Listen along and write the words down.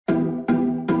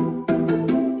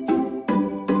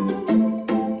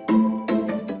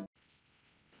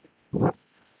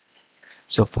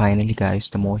So finally guys,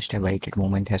 the most awaited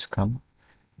moment has come.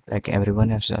 Like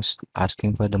everyone is just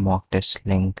asking for the mock test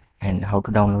link and how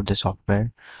to download the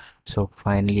software. So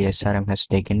finally SRM has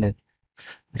taken it,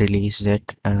 released it.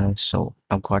 So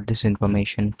I've got this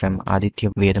information from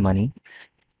Aditya Vedamani.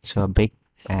 So a big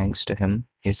thanks to him.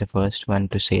 He's the first one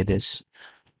to say this.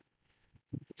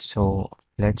 So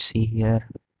let's see here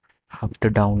how to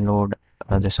download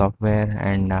the software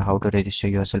and how to register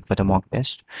yourself for the mock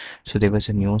test. So there was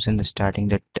a news in the starting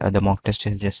that the mock test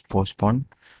is just postponed.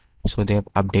 So they have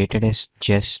updated it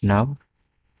just now,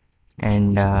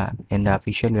 and in the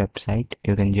official website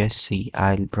you can just see.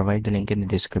 I'll provide the link in the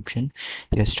description.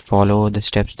 Just follow the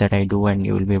steps that I do and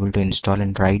you will be able to install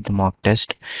and write the mock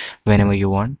test whenever you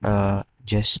want.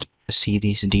 Just see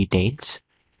these details.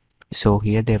 So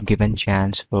here they have given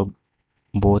chance for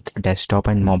both desktop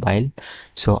and mobile.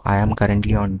 So I am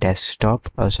currently on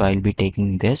desktop, so I'll be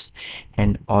taking this.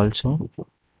 And also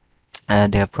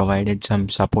they have provided some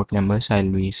support numbers. I'll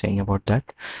be saying about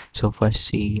that. So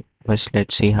first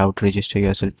let's see how to register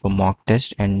yourself for mock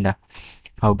test and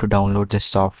how to download the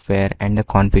software and the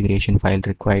configuration file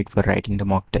required for writing the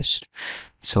mock test.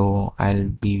 So I'll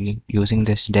be using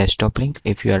this desktop link.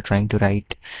 If you are trying to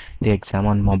write the exam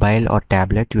on mobile or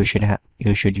tablet, you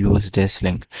should use this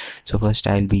link. So first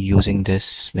I'll be using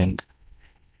this link.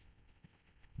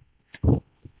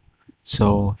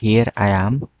 So here I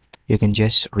am. You can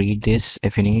just read this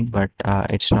if you need, but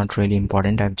it's not really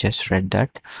important. I've just read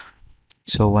that.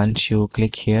 So once you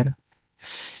click here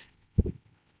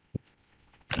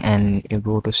and you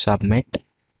go to submit,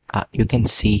 you can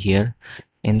see here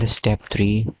in the step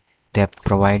 3 they have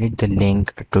provided the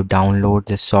link to download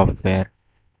the software.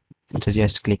 So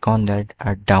just click on that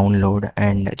download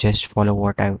and just follow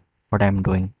what I'm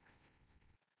doing.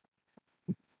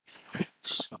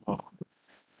 So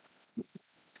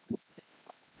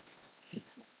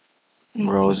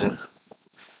browser,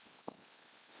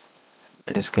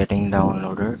 it is getting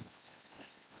downloaded.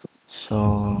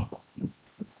 So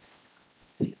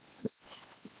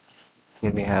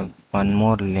here we have one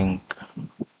more link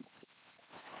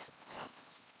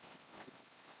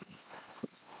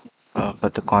for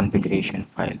the configuration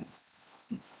file.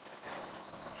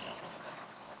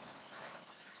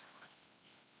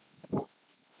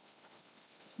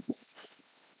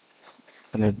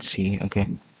 Let's see. Okay,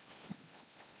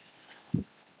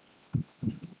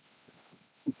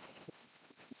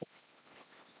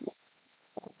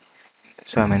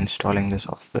 so I'm installing the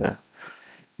software.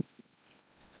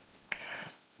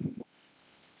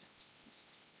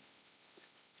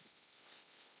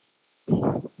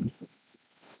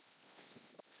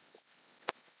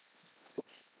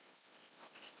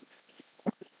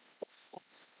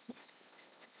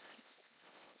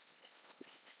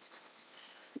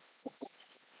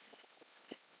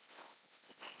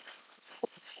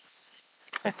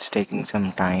 It's taking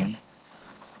some time,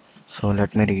 so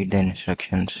let me read the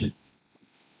instructions.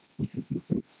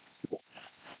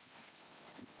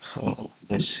 So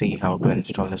let's see how to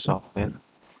install the software.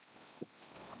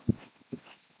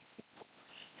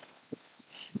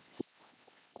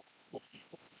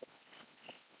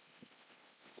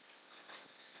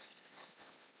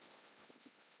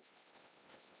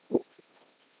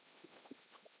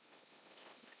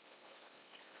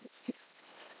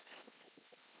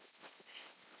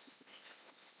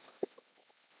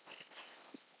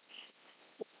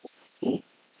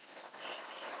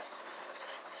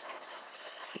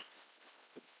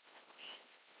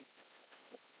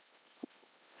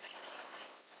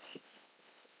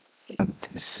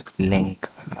 This link.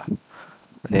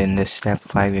 Then the step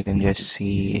 5 you can just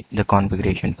see the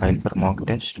configuration file for mock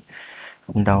test.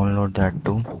 Download that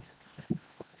too.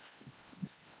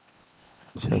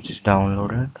 So it's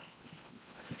downloaded.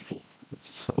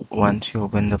 So once you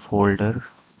open the folder,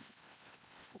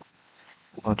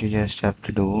 what you just have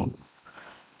to do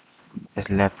is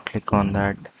left click on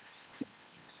that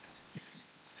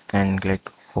and click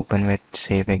open with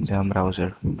save exam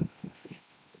browser.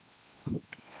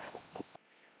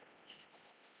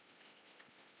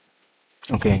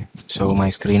 Okay, so my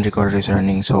screen recorder is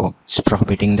running, so it's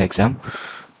prohibiting the exam.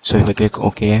 So if I click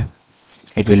OK,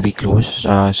 it will be closed.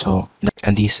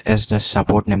 And this is the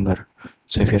support number.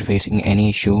 So if you're facing any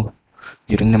issue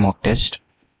during the mock test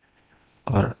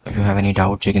or if you have any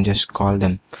doubts, you can just call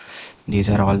them. These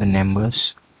are all the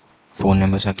numbers. Phone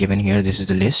numbers are given here. This is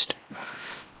the list.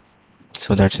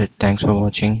 So that's it. Thanks for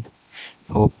watching.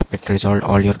 Hope it resolved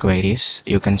all your queries.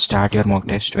 You can start your mock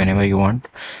test whenever you want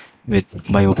with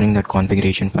by opening that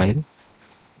configuration file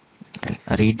and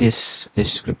read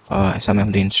some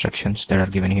of the instructions that are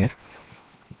given here.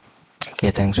 Okay,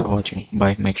 thanks for watching.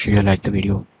 Bye. Make sure you like the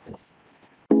video.